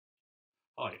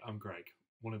Hi, I'm Greg,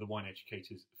 one of the wine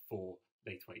educators for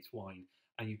Late Waits Wine,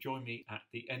 and you've joined me at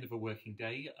the end of a working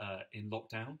day in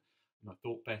lockdown, and I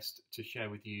thought best to share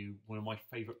with you one of my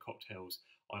favourite cocktails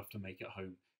I often make at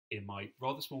home in my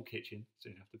rather small kitchen, so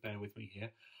you have to bear with me here,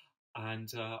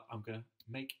 and I'm going to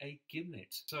make a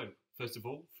gimlet. So, first of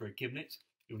all, for a gimlet,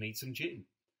 you'll need some gin.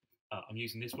 I'm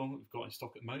using this one we've got in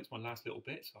stock at the moment. It's my last little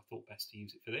bit, so I thought best to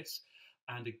use it for this.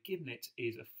 And a gimlet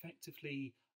is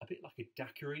effectively a bit like a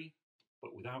daiquiri,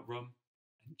 but without rum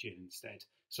and gin instead.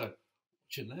 So, what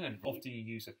you learn, often you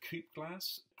use a coupe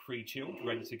glass, pre-chilled,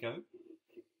 ready to go.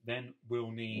 Then we'll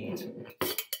need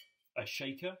a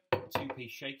shaker, a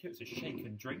two-piece shaker. It's a shake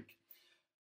and drink,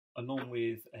 along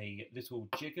with a little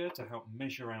jigger to help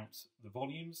measure out the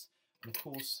volumes, and of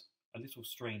course, a little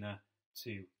strainer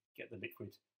to get the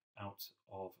liquid out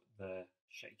of the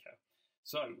shaker.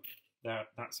 So,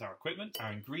 that's our equipment,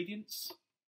 our ingredients.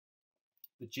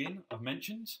 The gin I've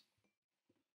mentioned,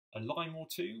 a lime or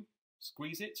two,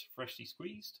 squeeze it, freshly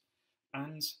squeezed,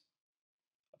 and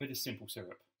a bit of simple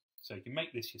syrup. So you can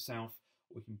make this yourself,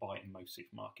 or you can buy it in most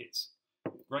supermarkets.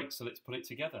 Great, so let's put it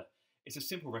together. It's a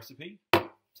simple recipe.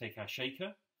 Take our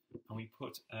shaker, and we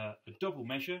put a double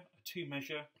measure, a 2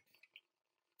 measure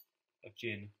of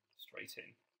gin straight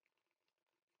in.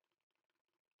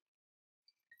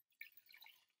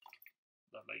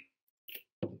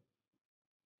 Lovely.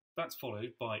 That's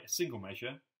followed by a single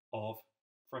measure of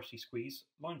freshly squeezed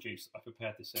lime juice. I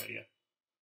prepared this earlier.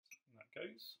 And that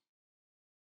goes.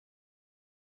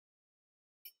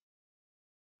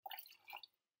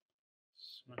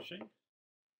 Smashing.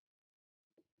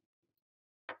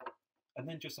 And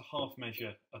then just a half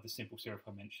measure of the simple syrup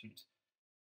I mentioned.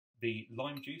 The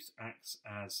lime juice acts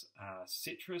as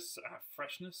citrus,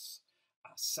 freshness,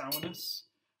 sourness,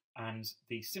 and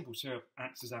the simple syrup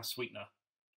acts as our sweetener.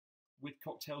 With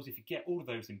cocktails, if you get all of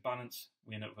those in balance,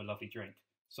 we end up with a lovely drink.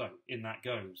 So, in that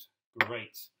goes.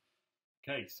 Great.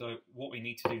 Okay, so what we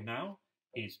need to do now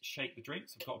is shake the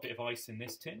drinks. I've got a bit of ice in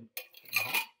this tin.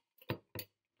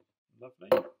 Lovely.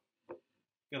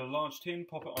 Get a large tin,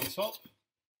 pop it on top.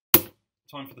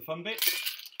 Time for the fun bit.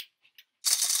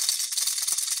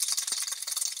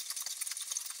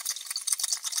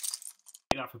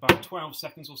 Do that for about 12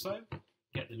 seconds or so.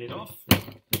 Get the lid off.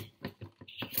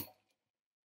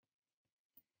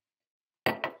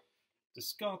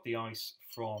 Discard the ice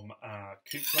from our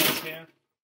coupe glass here,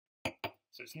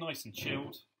 so it's nice and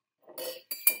chilled.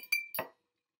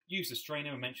 Use the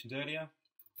strainer I mentioned earlier,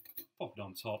 pop it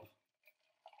on top,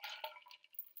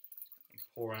 and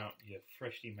pour out your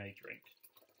freshly made drink.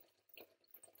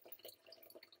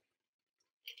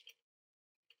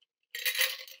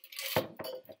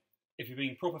 If you're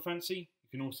being proper fancy,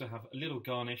 you can also have a little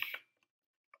garnish,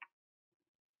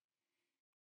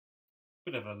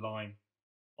 bit of a lime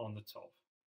on the top.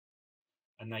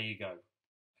 And there you go,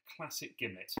 a classic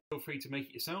gimlet. Feel free to make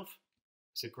it yourself.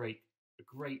 It's a great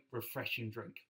refreshing drink.